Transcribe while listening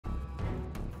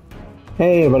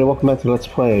Hey everybody, welcome back to Let's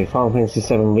Play Final Fantasy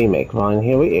VII Remake. Ryan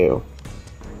here with you.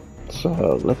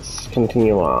 So, let's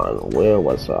continue on. Where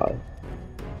was I?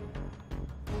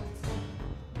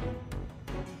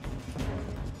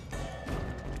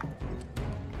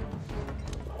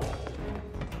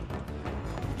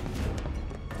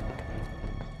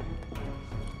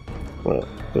 Wait,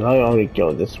 did I already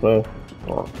go this way?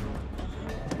 Oh.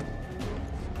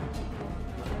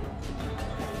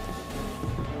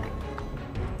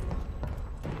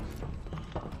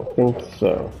 I think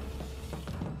so.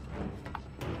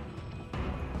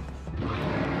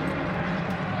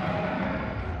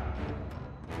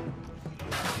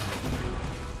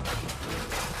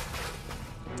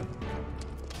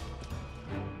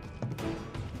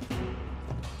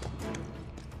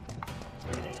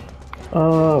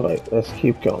 Alright, let's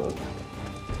keep going.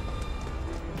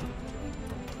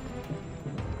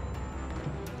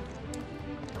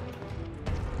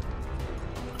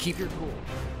 Keep your cool.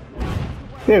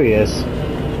 There he is.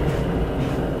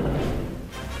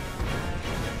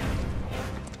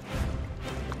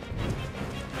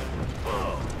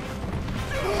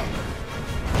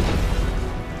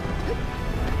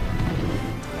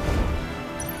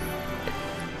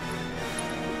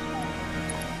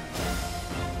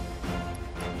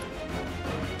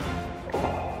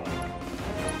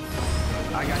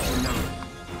 I got your number.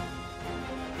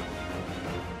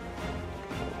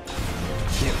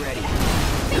 Get ready.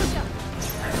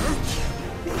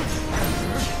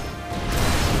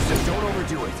 So don't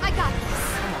overdo it. I got this.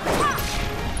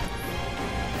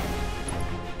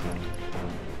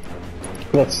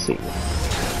 Let's see.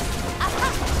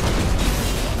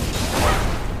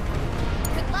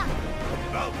 Good luck.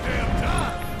 About damn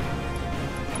time!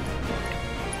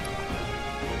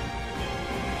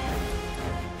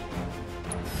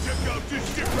 Check out this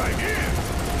shit right here!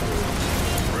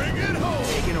 Bring it home!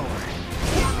 Taking over.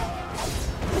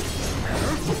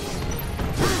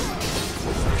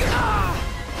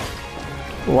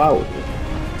 Wow.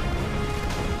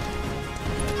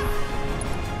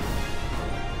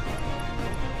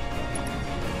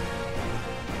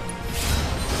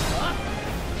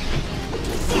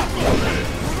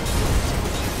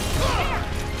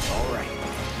 All right.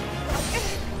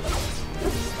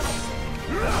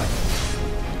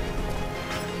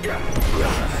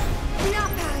 Not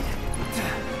bad.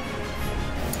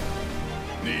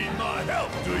 Need my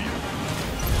help, do you?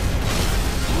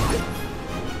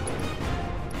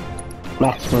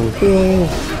 Maximum healing.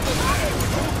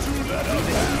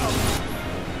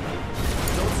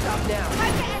 Don't stop now.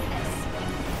 Time to end this.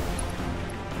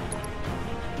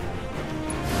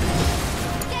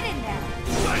 Get in there.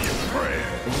 Say your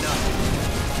prayer! Enough.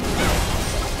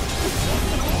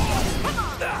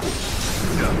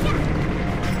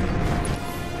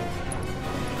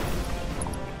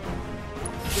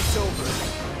 It's over.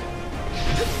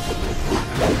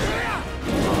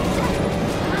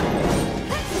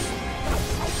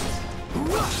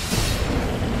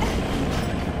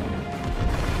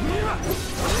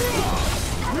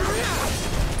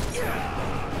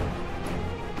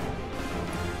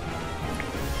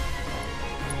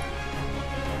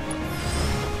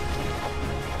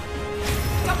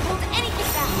 Don't hold anything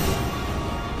back.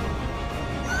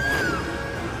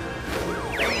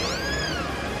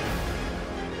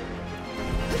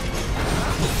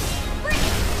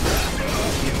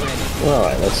 Get ready.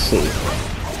 Alright, let's see.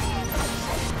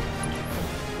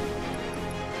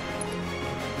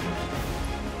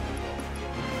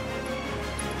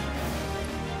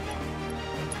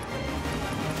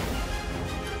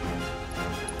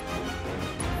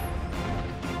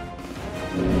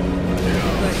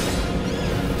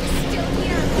 Still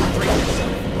here. Break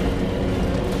yourself.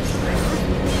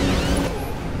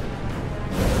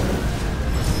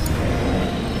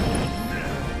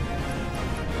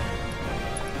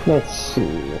 Let's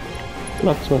see.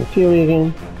 Maximum fury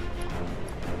again.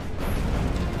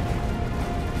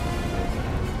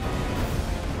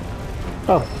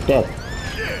 Oh, dead.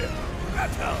 Yeah,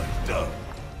 that's how it's done.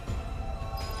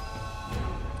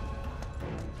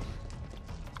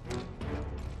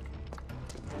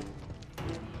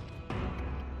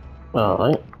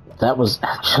 Alright. That was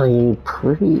actually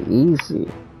pretty easy.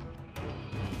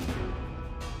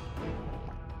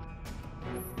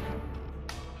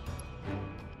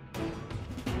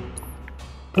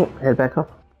 Oh, head back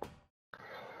up.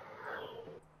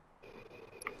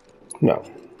 No.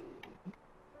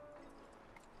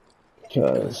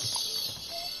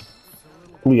 Because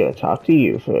we gotta talk to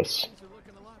you first.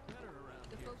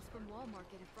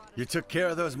 You took care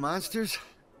of those monsters?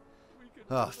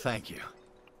 Oh, thank you.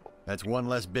 That's one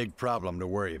less big problem to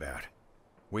worry about.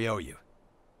 We owe you.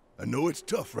 I know it's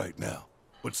tough right now,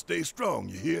 But stay strong,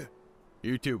 you hear?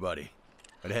 You too, buddy.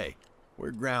 But hey,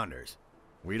 we're grounders.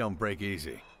 We don't break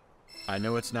easy. I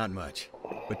know it's not much,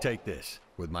 but take this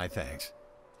with my thanks.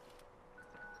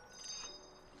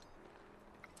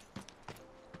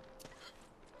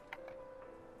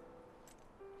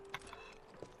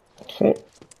 Okay.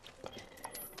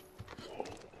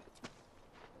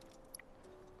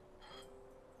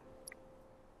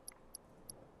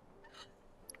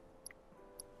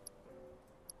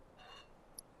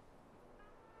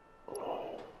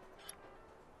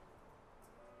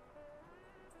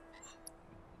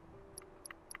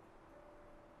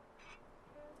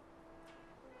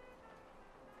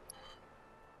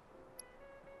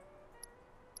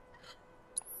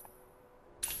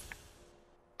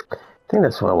 I think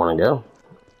that's where I want to go.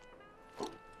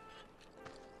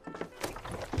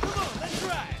 Come on, let's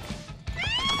ride.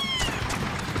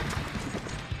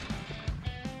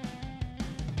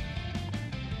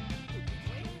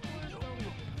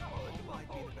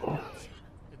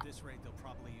 At this rate, they'll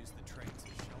probably use the trains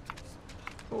as shelters.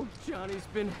 Oh, Johnny's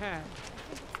been hacked.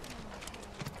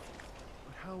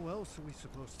 But how else are we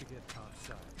supposed to get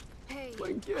topside? Hey,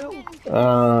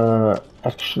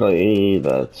 Actually,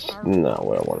 that's not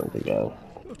where I wanted to go.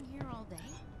 here all day.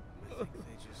 I think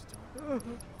they just don't.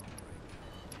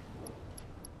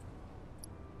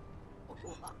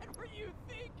 What were you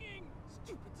thinking?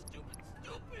 Stupid, stupid,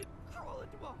 stupid! Crawl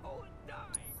into a hole and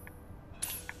die!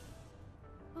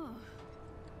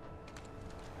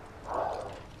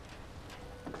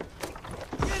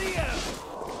 Giddy up!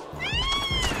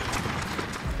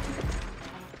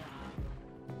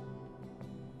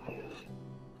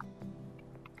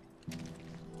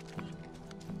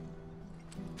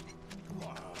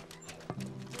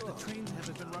 The trains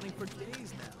haven't been running for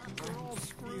days now. We're all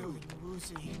screwed.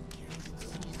 Woozy.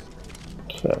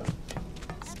 Okay.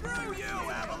 Screw you,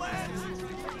 Avalanche!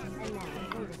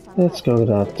 Let's go to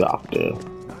that doctor.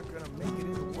 Not gonna make it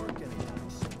into work anytime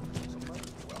soon. So might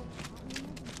as well.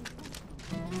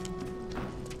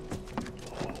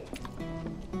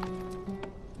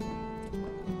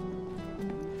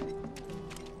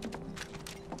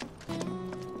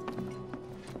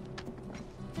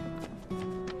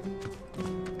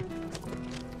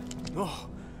 Oh,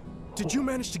 did you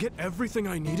manage to get everything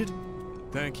I needed?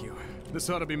 Thank you. This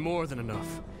ought to be more than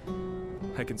enough.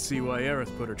 I can see why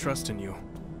Aerith put her trust in you.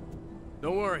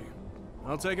 Don't worry.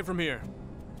 I'll take it from here.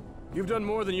 You've done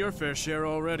more than your fair share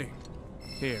already.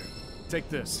 Here, take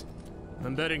this.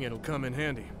 I'm betting it'll come in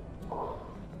handy.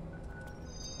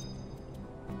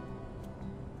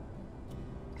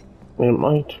 It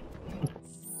might.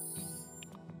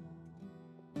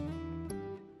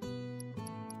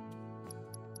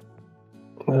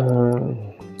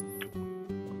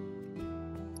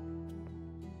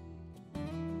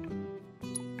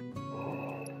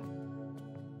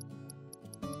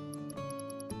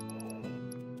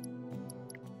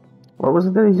 What was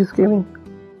it that he just gave me?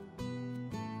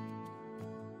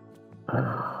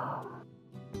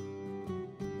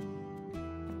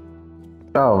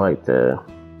 Oh, right there.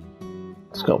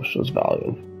 Sculpture's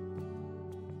value.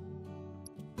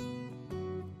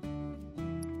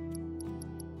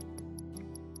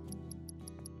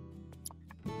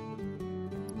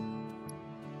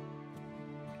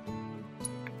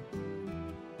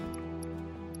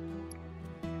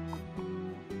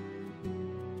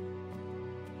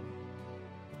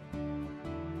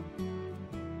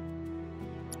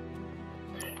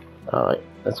 Alright,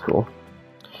 that's cool.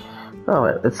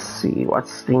 Alright, let's see.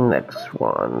 What's the next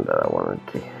one that I want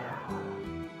to do?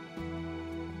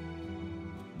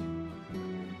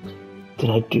 Did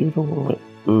I do the one with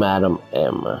Madam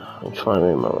M? I'm trying to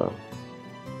remember.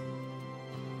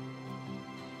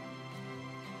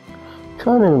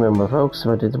 Trying to remember, folks, if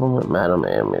I did the one with Madam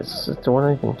M. Is it the one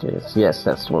I think it is? Yes,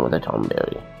 that's the one with the Tom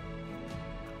Berry.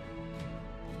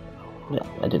 Yeah,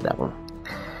 I did that one.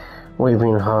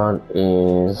 Waving Heart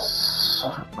is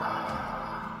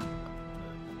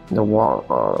the one.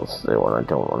 Oh, that's the one I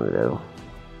don't want to do.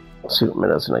 Suit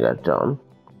Medicine I got done.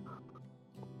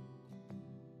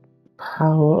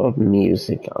 Power of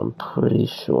Music, I'm pretty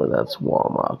sure that's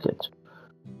Wall Market.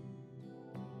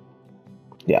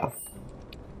 Yeah.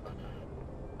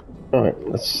 Alright,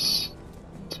 let's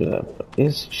do that.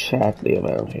 Is Chadley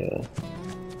around here?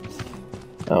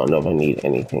 I don't know if I need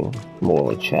anything more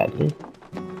with Chadley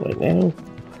right now.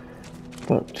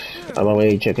 But I'm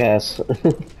away, jackass.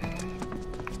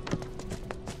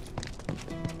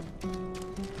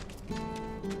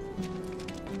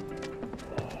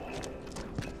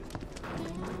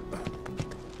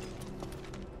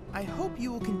 I hope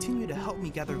you will continue to help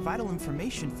me gather vital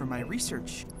information for my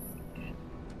research.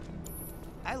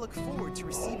 I look look forward to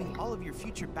receiving all of your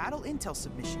future battle intel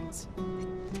submissions.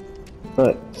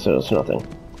 Alright, so it's nothing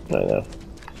right now.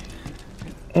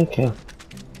 Okay.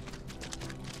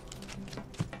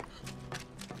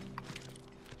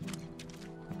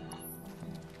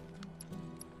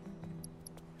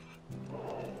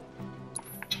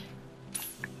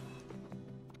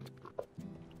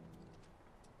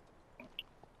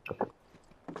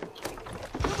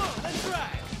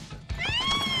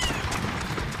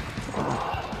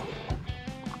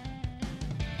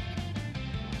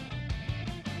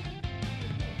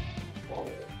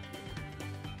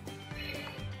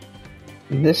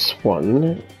 This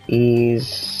one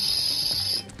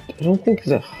is... I don't think it's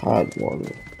a hard one.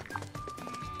 Look,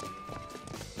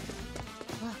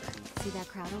 see that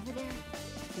crowd over there?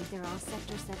 Think they're all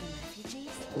Sector 7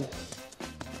 refugees?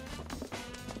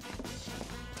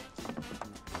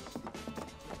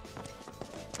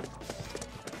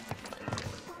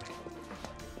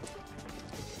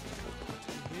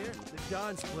 Here, the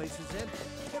Don's place is empty.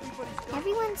 Everybody's gone.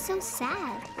 Everyone's so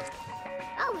sad.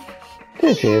 Oh,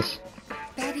 There she is.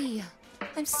 Betty,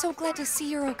 I'm so glad to see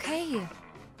you're okay.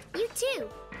 you too.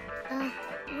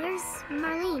 Where's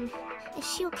Marlene? Is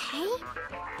she okay?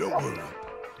 Don't worry.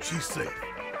 She's safe.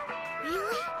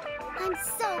 Really? I'm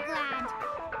so glad.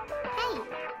 Hey,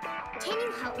 can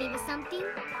you help me with something?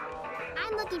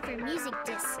 I'm looking for music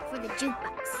discs for the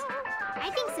jukebox. I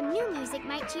think some new music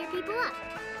might cheer people up,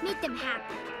 make them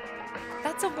happy.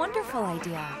 That's a wonderful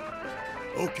idea.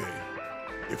 Okay.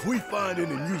 If we find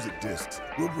any music discs,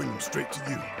 we'll bring them straight to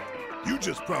you. You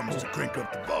just promise to crank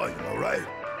up the volume, all right?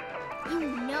 You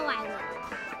know I will.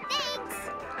 Thanks!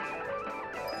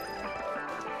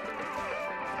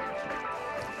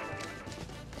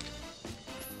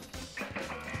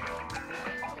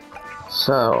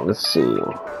 So, let's see.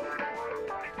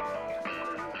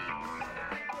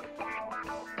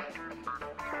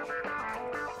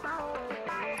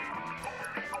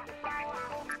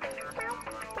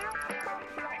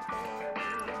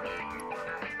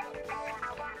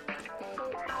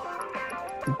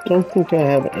 I don't think I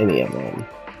have any of them.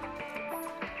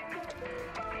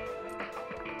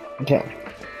 Okay.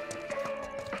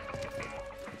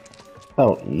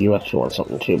 Oh, you actually want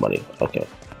something too, buddy. Okay.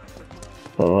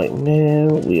 But right now,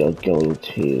 we are going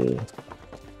to...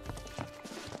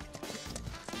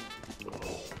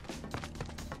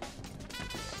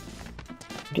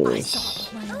 do I this. saw it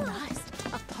with my own eyes.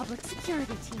 A public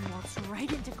security team walks right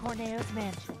into Corneo's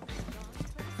mansion.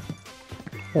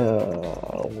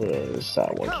 Where is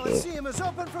that one here? Coliseum is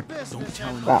open for business. Don't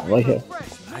tell him. Ah, right here.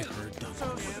 I heard Duncan.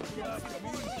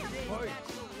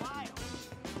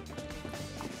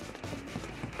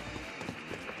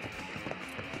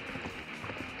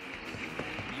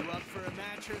 You up for a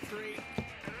match or three?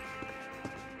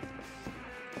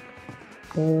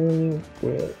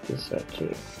 Where is that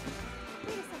to?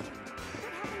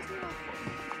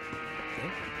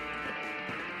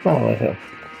 Oh, right here.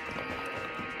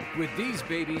 With these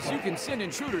babies, you can send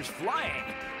intruders flying.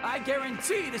 I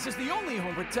guarantee this is the only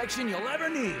home protection you'll ever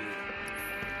need.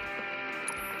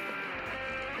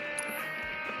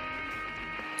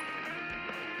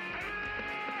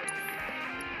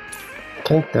 I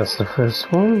think that's the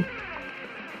first one.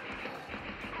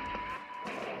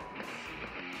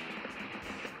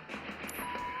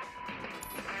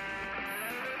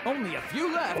 Only a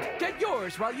few left. Get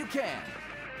yours while you can.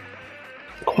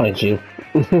 Quite you.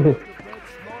 Don't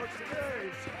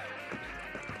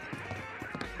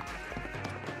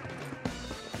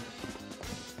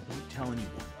tell anyone.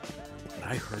 But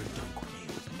I heard Duncan.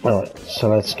 Alright, so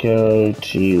let's go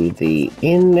to the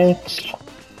inn next.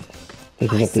 We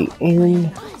can get the inn.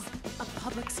 A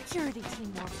public security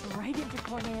team walks right into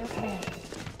Corneo's mansion.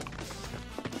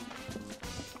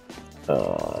 Guess a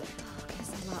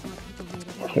lot more people made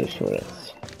it out. Okay, sure is.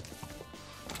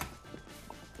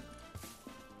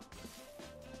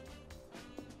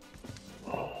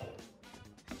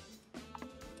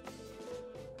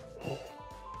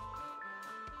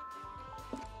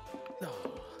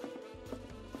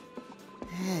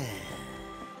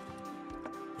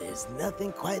 There's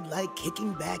nothing quite like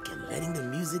kicking back and letting the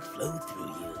music flow through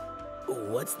you.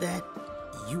 What's that?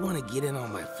 You want to get in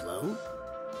on my flow?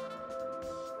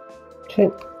 Okay,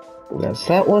 that's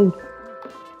that one.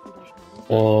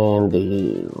 And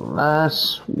the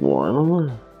last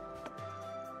one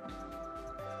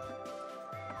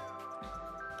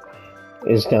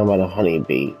is down by the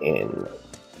Honeybee Inn.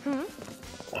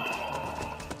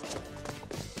 I'll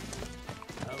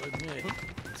admit,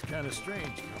 it's kind of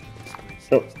strange coming this place.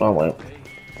 Oh, wrong way.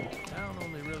 Town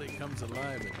only really comes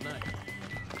alive at night.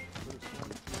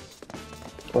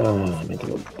 I need to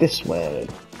go this way.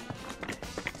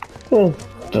 Oh,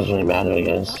 Doesn't really matter, I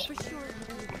guess.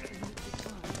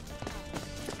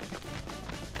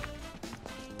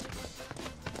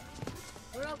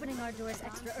 We're opening our doors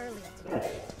extra early today.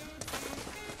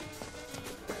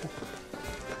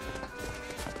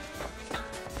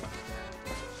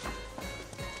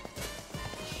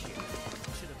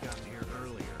 Should have gotten here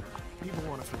earlier. People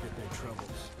want to forget their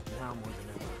troubles. Now more than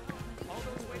ever. All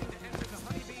those waiting to enter the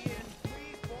Honeybee Inn,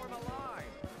 please form a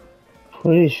line.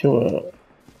 Pretty sure.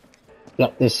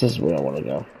 Yep, this is where I want to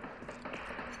go.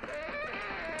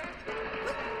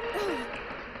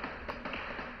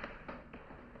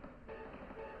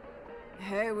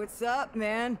 Hey, what's up,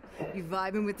 man? You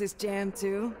vibing with this jam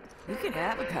too? You can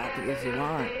have a copy if you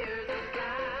want.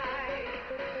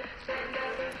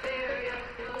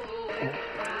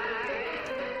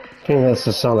 I think that's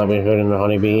the song that we heard in the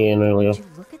Honeybee Inn earlier.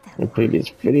 In the previous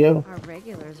video. Our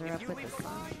regulars are up with the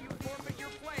song.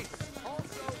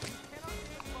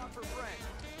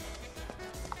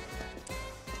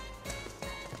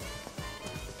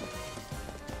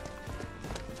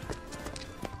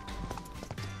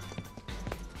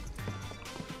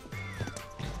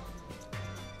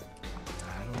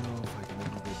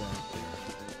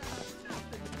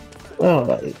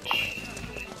 Alright.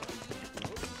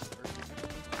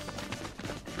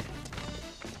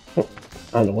 Oh,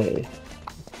 on the way.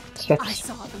 Steps. I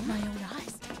saw it with my own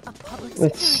eyes. A public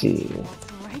Let's security see.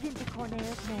 walked right into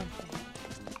Cornea's mansion.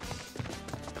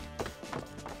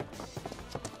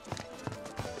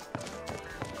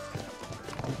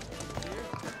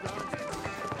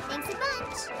 Thanks a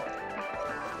bunch.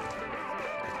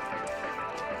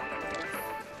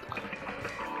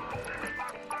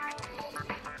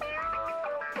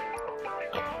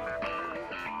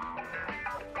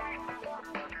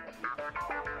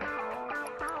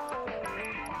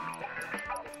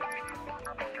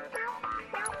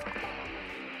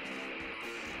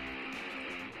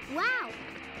 Wow,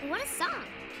 what a song.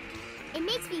 It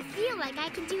makes me feel like I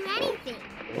can do anything.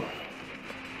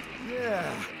 Yeah,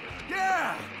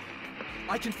 yeah!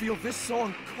 I can feel this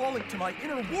song calling to my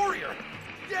inner warrior.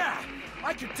 Yeah,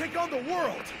 I can take on the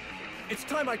world. It's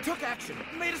time I took action,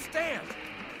 made a stand.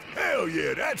 Hell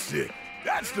yeah, that's it.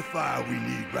 That's the fire we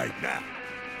need right now.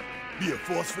 Be a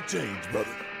force for change,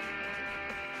 brother.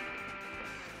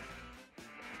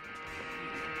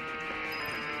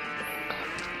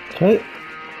 Okay.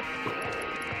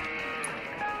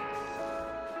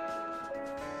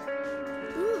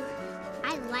 Ooh,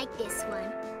 I like this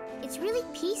one. It's really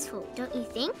peaceful, don't you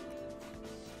think?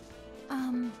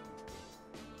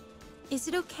 Is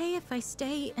it okay if I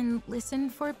stay and listen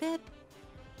for a bit?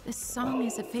 This song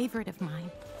is a favorite of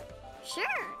mine. Sure.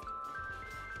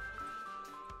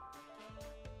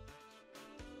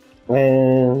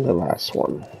 And the last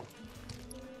one.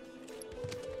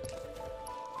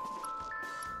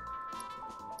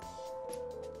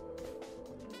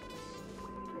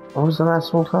 What was the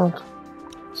last one called?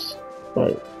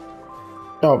 Wait.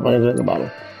 Oh, but it's at the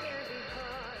bottom.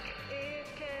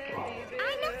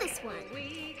 I know this one.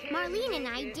 Marlene and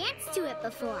I danced to it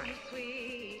before.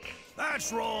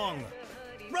 That's wrong.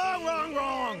 Wrong, wrong,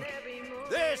 wrong.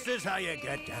 This is how you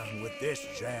get down with this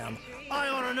jam. I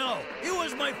ought to know. It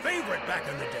was my favorite back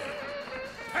in the day.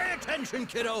 Pay attention,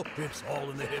 kiddo. It's all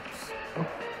in the hips.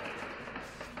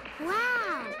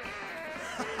 Wow.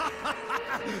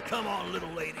 Come on,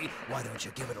 little lady. Why don't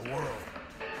you give it a whirl?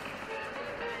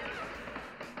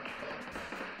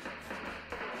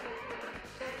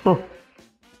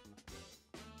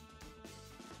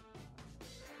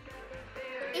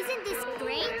 Isn't this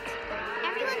great?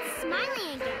 Everyone's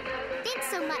smiling again. Thanks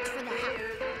so much for the help.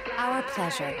 Our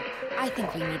pleasure. I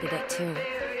think we needed it too.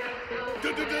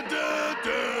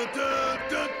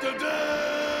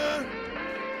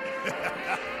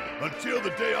 Until the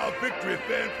day our victory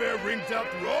fanfare rings out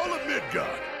through all of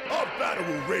Midgard, our battle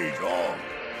will rage on.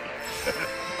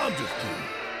 I'm just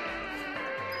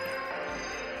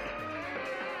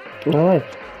kidding. All right.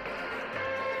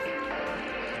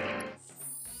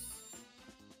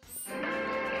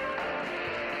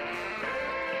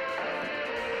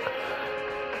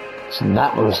 So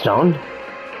that one's done.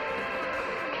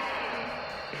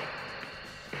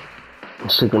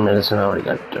 Secret medicine already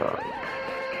got done.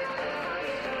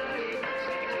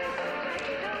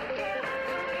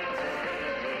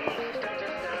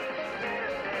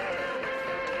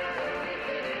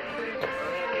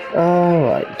 All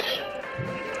right.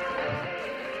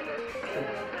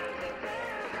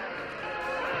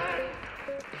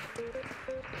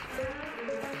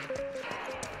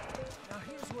 Now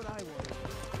here's what I want.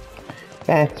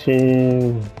 Back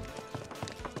to.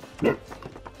 Look,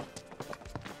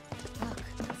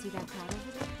 see that crowd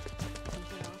over there? Think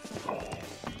they're all set?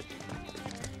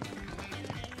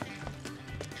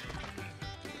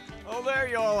 So there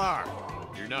you all are.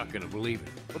 You're not gonna believe it,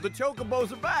 but the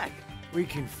Chocobos are back. We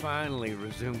can finally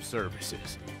resume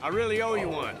services. I really owe you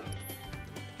one.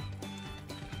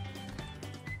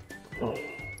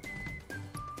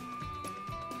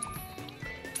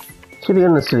 To the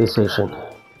end of the city station.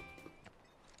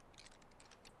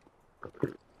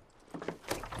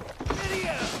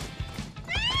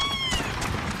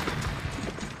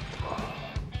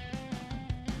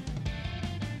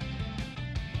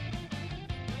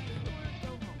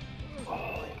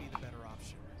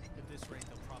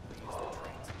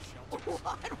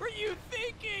 What were you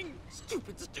thinking?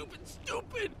 Stupid, stupid,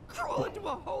 stupid! Crawl into a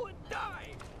hole and die!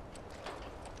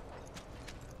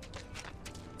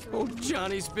 Oh,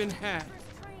 Johnny's been had.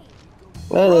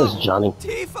 That is Johnny.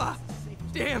 Tifa!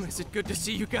 Damn, is it good to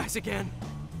see you guys again.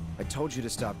 I told you to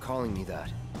stop calling me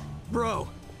that. Bro,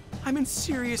 I'm in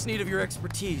serious need of your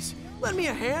expertise. Lend me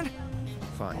a hand?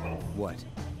 Fine. What?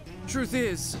 Truth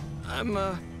is, I'm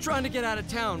trying to get out of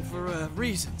town for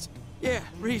reasons. Yeah,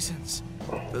 reasons.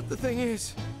 But the thing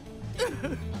is,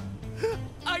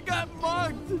 I got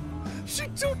mugged. She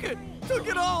took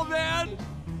it all, man.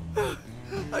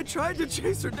 I tried to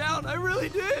chase her down, I really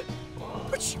did.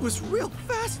 But she was real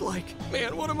fast-like.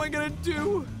 Man, what am I gonna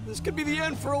do? This could be the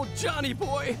end for old Johnny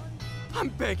boy. I'm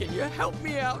begging you, help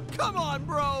me out. Come on,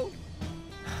 bro.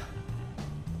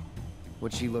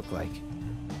 What'd she look like?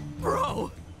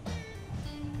 Bro!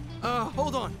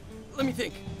 Hold on. Let me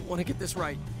think. Want to get this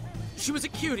right. She was a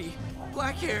cutie.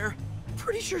 Black hair.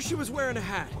 Pretty sure she was wearing a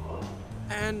hat.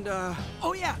 And,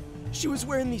 oh yeah! She was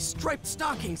wearing these striped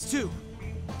stockings, too.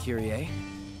 Kyrie?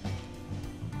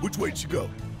 Which way'd she go?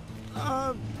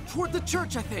 Toward the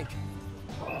church, I think.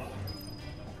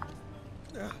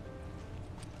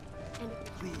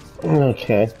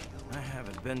 Okay. I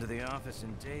haven't been to the office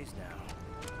in days now.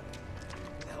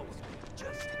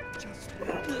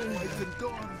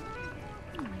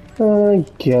 I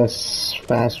guess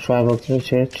fast travel to the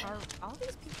church. All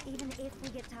these people, even if we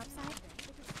get topside,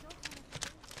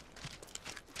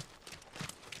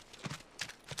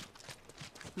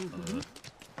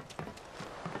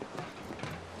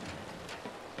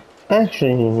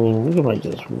 Actually, we might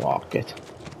just walk it.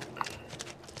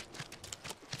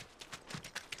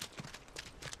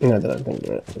 Now that I think of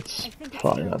it, it's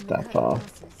probably not that far.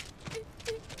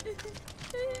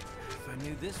 If I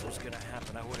knew this was gonna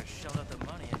happen, I would have shelled out the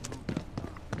money and moved up.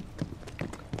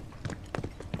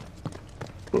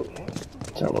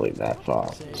 It's not really that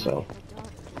far, so.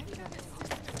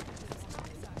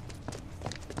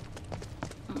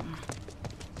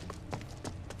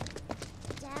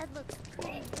 Dad looks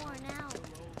pretty worn out.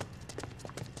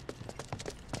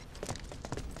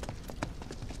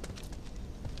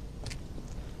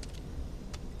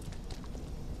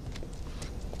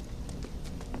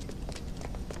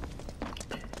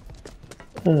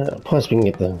 Plus, we can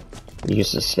get the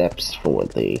use the steps for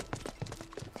the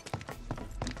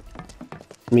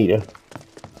meter.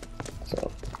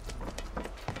 So.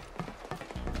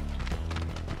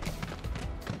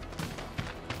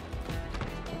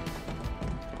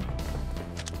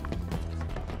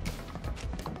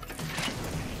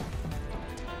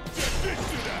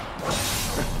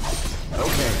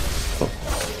 Okay.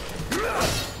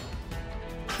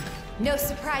 No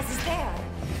surprises there.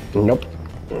 Nope.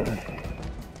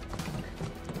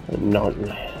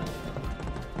 None.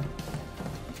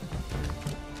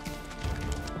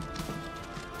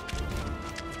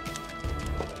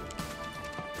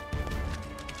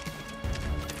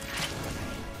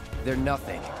 They're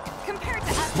nothing. Compared to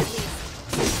us, at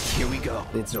least. Here we go.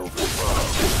 It's over.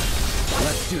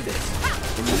 Let's do this.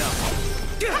 Enough.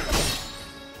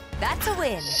 That's a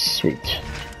win. Sweet.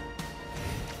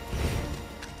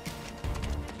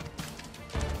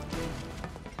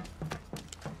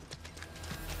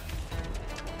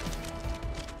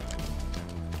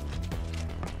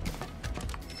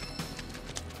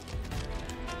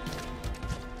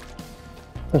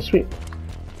 Oh, sweet.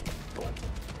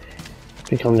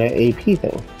 Become that AP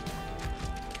thing.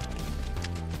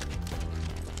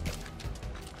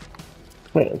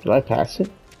 Wait, did I pass it?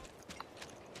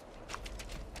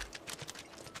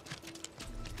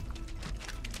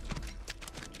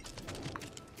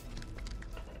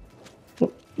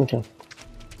 Oh, okay.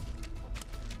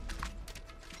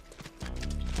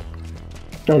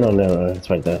 No, it's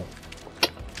right there.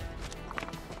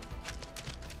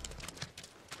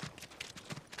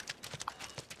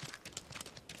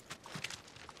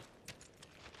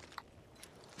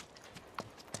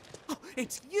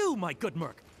 It's you, my good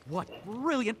Merc! What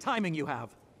brilliant timing you have!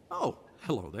 Oh,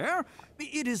 hello there.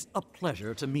 It is a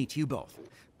pleasure to meet you both.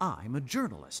 I'm a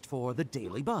journalist for the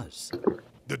Daily Buzz.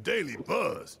 The Daily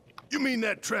Buzz? You mean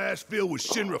that trash filled with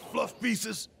Shinra fluff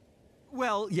pieces?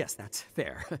 Well, yes, that's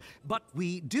fair. But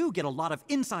we do get a lot of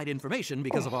inside information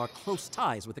because of our close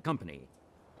ties with the company.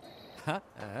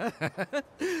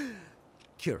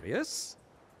 Curious?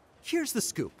 Here's the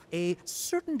scoop. A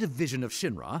certain division of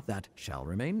Shinra, that shall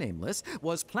remain nameless,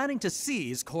 was planning to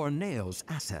seize Corneo's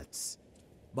assets.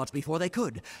 But before they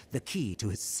could, the key to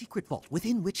his secret vault,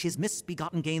 within which his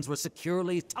misbegotten gains were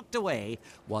securely tucked away,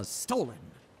 was stolen.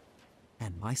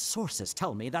 And my sources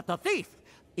tell me that the thief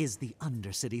is the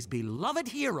Undercity's beloved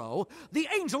hero, the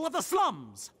Angel of the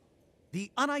Slums!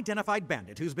 The unidentified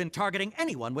bandit who's been targeting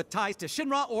anyone with ties to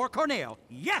Shinra or Corneo.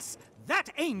 Yes, that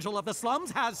Angel of the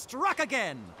Slums has struck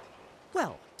again!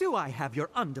 Well, do I have your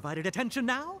undivided attention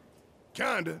now?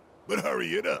 Kinda, but hurry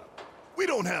it up. We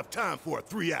don't have time for a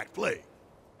 3-act play.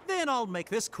 Then I'll make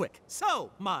this quick. So,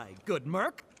 my good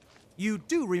merc, you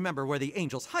do remember where the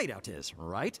Angel's hideout is,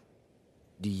 right?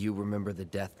 Do you remember the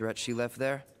death threat she left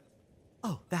there?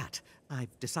 Oh, that.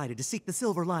 I've decided to seek the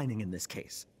silver lining in this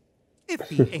case. If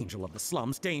the Angel of the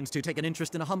Slums deigns to take an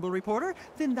interest in a humble reporter,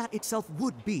 then that itself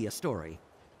would be a story.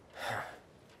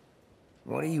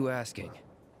 What are you asking?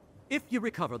 If you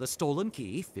recover the stolen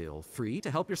key, feel free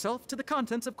to help yourself to the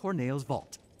contents of Corneo's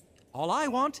vault. All I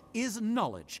want is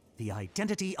knowledge, the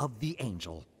identity of the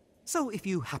Angel. So if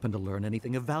you happen to learn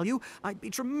anything of value, I'd be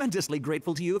tremendously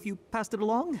grateful to you if you passed it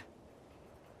along.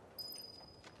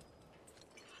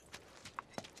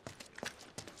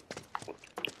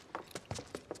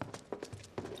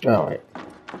 All right.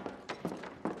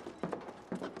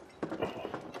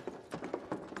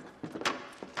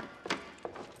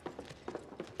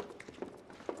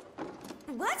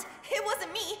 What? It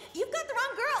wasn't me. You've got the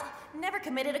wrong girl. Never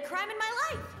committed a crime in my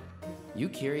life. You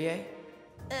Kyrie?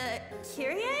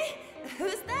 Kyrie?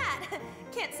 Who's that?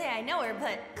 Can't say I know her,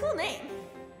 but cool name.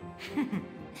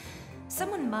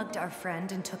 Someone mugged our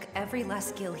friend and took every last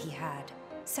skill he had.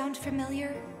 Sound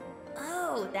familiar?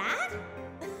 Oh, that?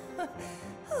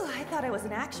 Ooh, I thought I was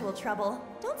in actual trouble.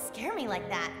 Don't scare me like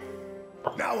that.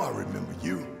 Now I remember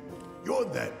you. You're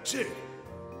that chick.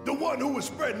 The one who was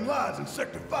spreading lies in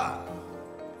Sector 5.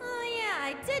 Oh yeah,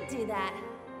 I did do that.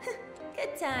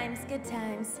 Good times, good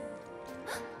times.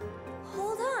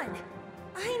 Hold on.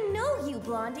 I know you,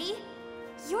 Blondie.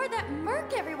 You're that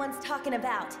merc everyone's talking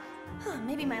about.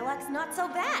 Maybe my luck's not so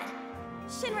bad.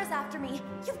 Shinra's after me.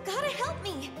 You've gotta help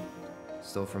me.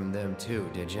 Stole from them too,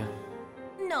 did you?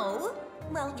 No.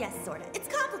 Well, yes, sorta. It's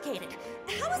complicated.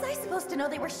 How was I supposed to know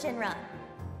they were Shinra?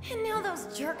 And now those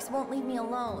jerks won't leave me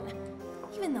alone.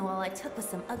 Even though all I took was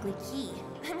some ugly key.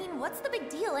 I mean, what's the big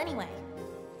deal anyway?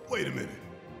 Wait a minute.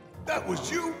 That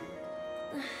was you?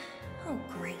 Oh,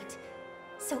 great.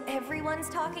 So everyone's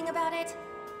talking about it?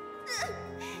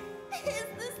 Is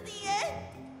this the end?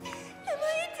 Am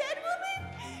I a dead woman?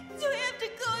 Do I have to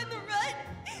go in the rut?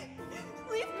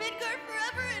 Leave Midgard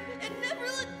forever and never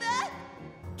look back?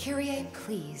 Kyrie,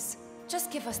 please. Just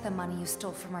give us the money you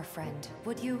stole from our friend,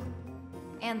 would you?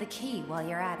 And the key while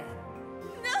you're at it.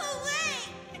 No way!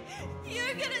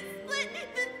 You're gonna split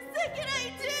the second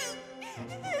I do!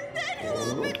 And then who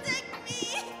will protect me?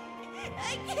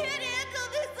 I can't handle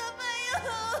this on my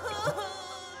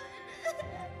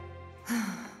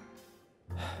own!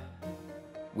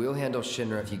 We'll handle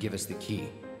Shinra if you give us the key.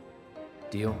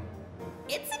 Deal?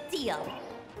 It's a deal.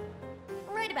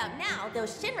 Right about now,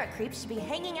 those Shinra creeps should be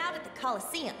hanging out at the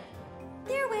Coliseum.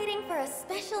 They're waiting for a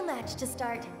special match to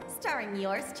start, starring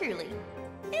yours truly.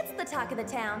 It's the talk of the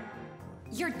town.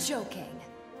 You're joking.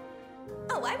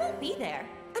 Oh, I won't be there.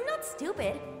 I'm not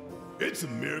stupid. It's a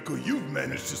miracle you've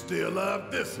managed to stay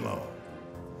alive this long.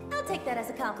 I'll take that as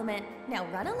a compliment. Now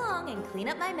run along and clean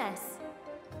up my mess.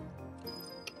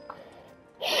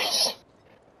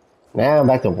 Now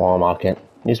back to Wall Market.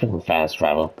 He's making fast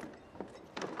travel.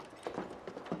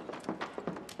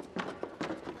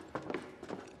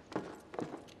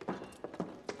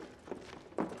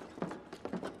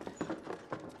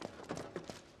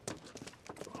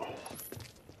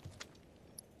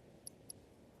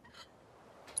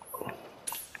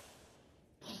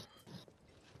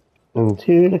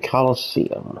 Into the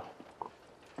Coliseum.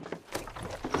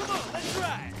 Let's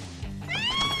ride.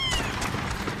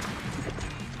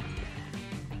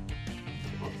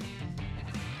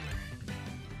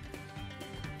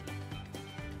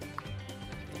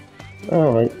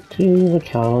 Alright, to the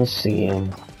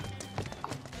Coliseum.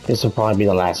 This will probably be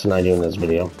the last thing I do in this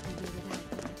video.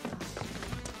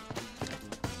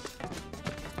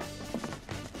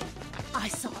 I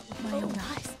saw it with my own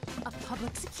eyes. A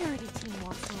public security team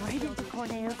walks right into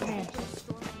Corneo's mansion.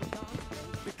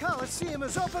 The Coliseum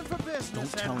is open for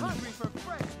business. Don't tell and me. hungry for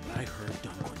friends. I heard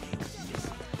Don Corneo was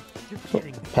missing. You're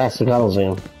kidding me. Past the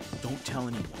Coliseum. Don't tell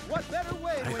anyone. What better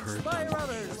way I to heard inspire them.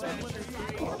 others than when they're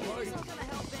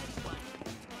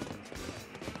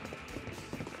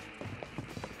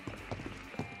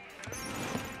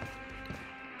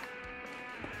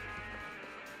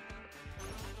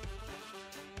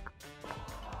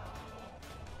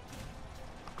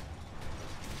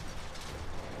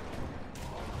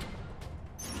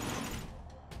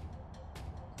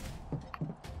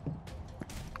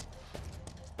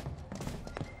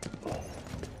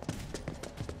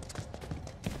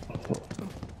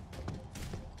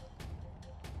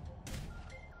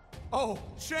Oh,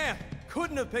 champ!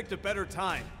 Couldn't have picked a better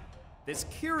time. This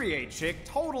Kyrie chick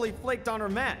totally flaked on her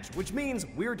match, which means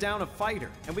we're down a fighter,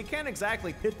 and we can't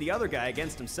exactly pit the other guy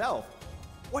against himself.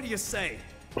 What do you say?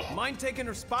 Mind taking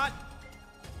her spot?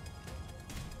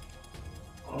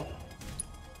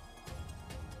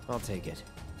 I'll take it.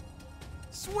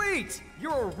 Sweet!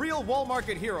 You're a real wall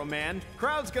market hero, man.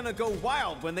 Crowd's gonna go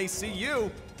wild when they see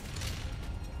you.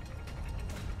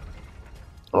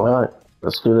 Alright,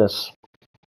 let's do this.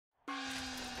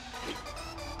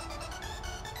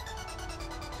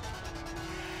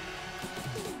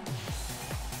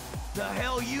 The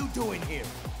hell you doing here?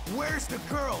 Where's the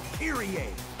girl, Kyrie?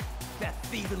 That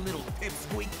thieving little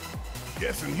pipsqueak?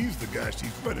 Guessing he's the guy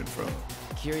she's running from.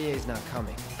 Kyrie's not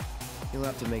coming. He'll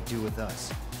have to make do with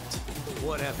us.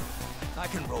 Whatever. I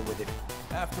can roll with it.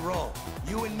 After all,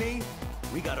 you and me,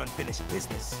 we got unfinished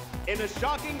business. In a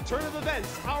shocking turn of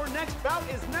events, our next bout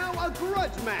is now a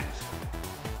grudge match.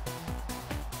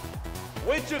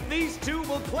 Which of these two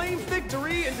will claim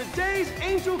victory in today's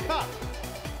Angel Cup?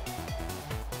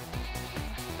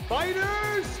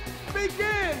 Fighters,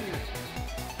 begin!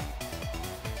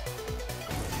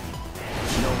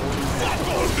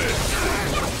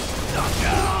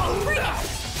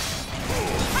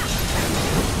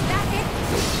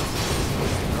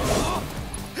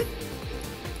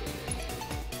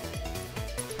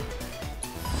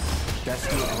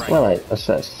 Alright,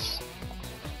 assess.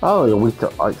 Oh, you're weak to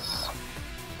ice.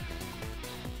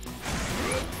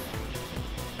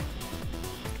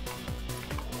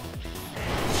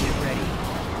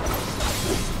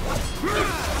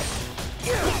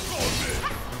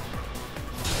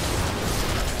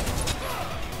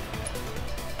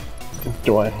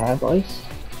 Do I have ice?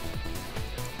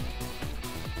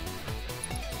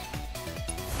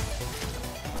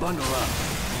 Bundle up.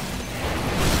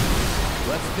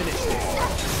 Let's finish this.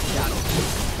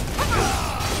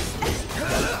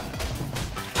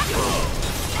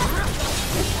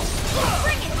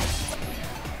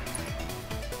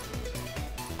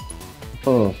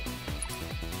 Oh.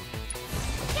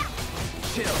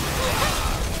 Chill.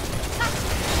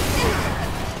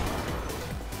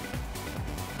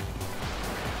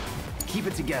 Keep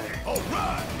it together. All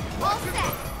right. All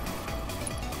set.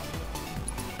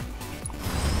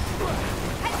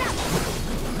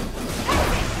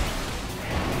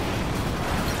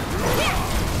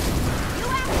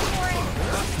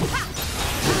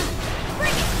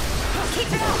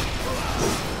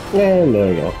 And there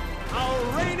we go.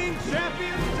 Our reigning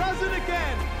champion does it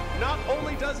again! Not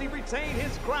only does he retain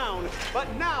his crown, but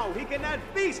now he can add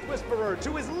Beast Whisperer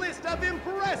to his list of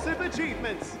impressive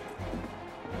achievements!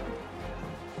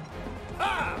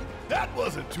 Ah! That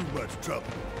wasn't too much trouble.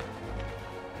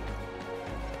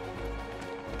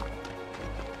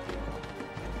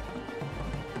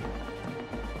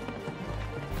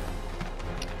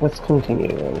 Let's continue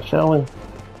then, shall we?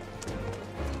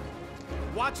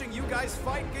 Watching you guys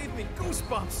fight gave me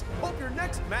goosebumps. Hope your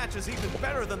next match is even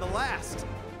better than the last.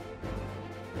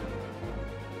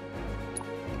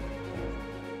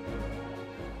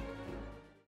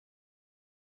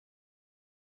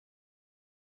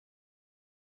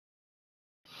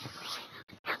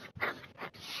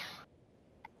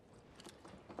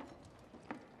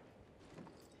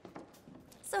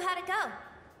 So how'd it go?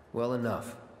 Well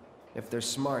enough. If they're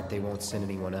smart, they won't send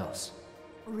anyone else.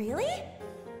 Really?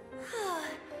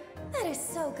 That is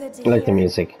so good to I like the hear.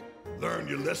 music. Learn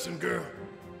your lesson, girl?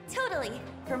 Totally.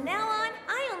 From now on,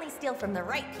 I only steal from the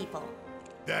right people.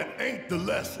 That ain't the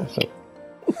lesson.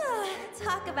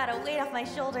 Talk about a weight off my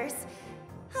shoulders.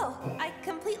 Oh, I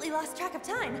completely lost track of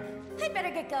time. I'd better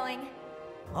get going.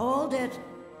 Hold it.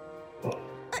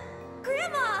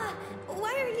 Grandma!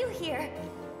 Why are you here?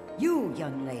 You,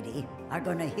 young lady, are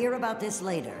gonna hear about this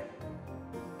later.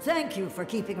 Thank you for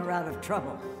keeping her out of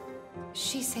trouble.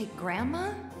 She say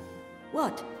grandma?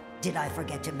 What? Did I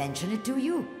forget to mention it to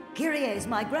you? Kyrie is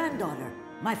my granddaughter,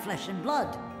 my flesh and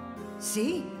blood.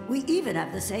 See? We even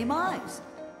have the same eyes.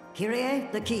 Kyrie,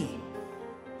 the key.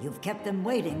 You've kept them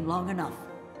waiting long enough.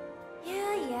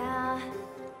 Yeah.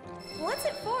 What's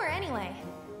it for, anyway?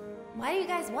 Why do you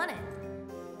guys want it?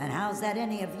 And how's that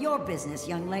any of your business,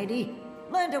 young lady?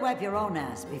 Learn to wipe your own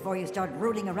ass before you start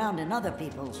rooting around in other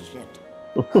people's shit.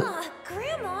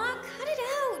 Grandma, cut it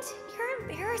out. You're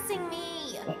embarrassing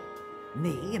me.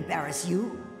 Me embarrass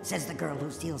you? Says the girl who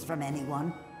steals from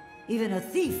anyone. Even a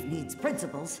thief needs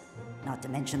principles, not to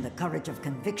mention the courage of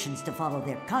convictions to follow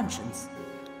their conscience.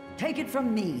 Take it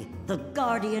from me, the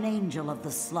guardian angel of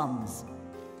the slums.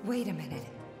 Wait a minute.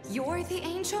 You're the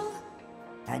angel?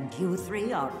 And you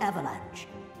three are Avalanche.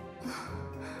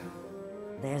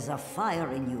 There's a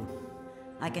fire in you.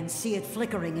 I can see it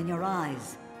flickering in your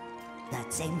eyes.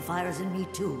 That same fire's in me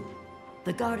too.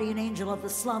 The guardian angel of the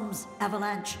slums,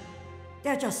 Avalanche.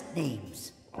 They're just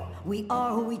names. We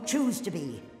are who we choose to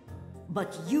be.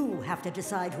 But you have to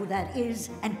decide who that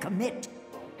is and commit.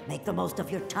 Make the most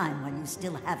of your time when you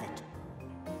still have it.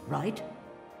 Right?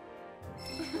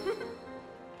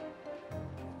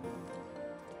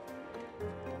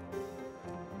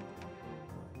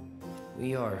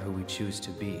 We are who we choose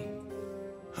to be.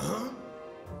 Huh?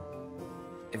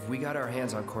 If we got our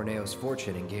hands on Corneo's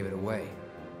fortune and gave it away,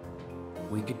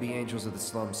 we could be angels of the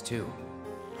slums too.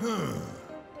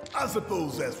 I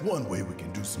suppose that's one way we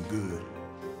can do some good.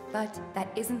 But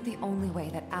that isn't the only way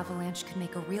that Avalanche could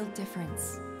make a real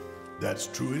difference. That's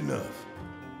true enough.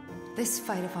 This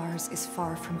fight of ours is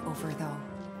far from over, though.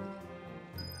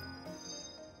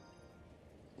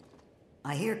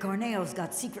 I hear Corneo's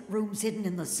got secret rooms hidden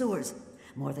in the sewers.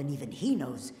 More than even he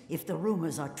knows, if the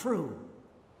rumors are true.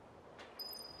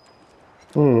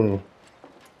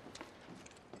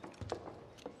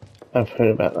 I've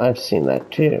heard about, I've seen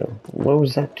that too. What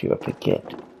was that to? I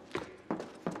forget.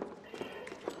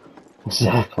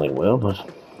 Exactly, Will, but...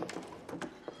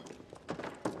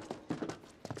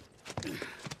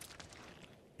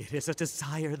 It is a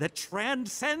desire that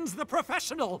transcends the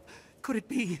professional. Could it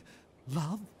be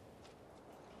love?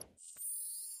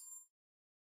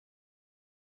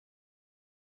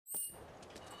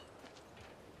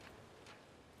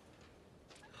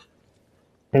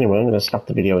 Anyway, I'm going to stop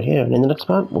the video here, and in the next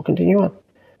part, we'll continue on.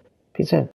 Peace out.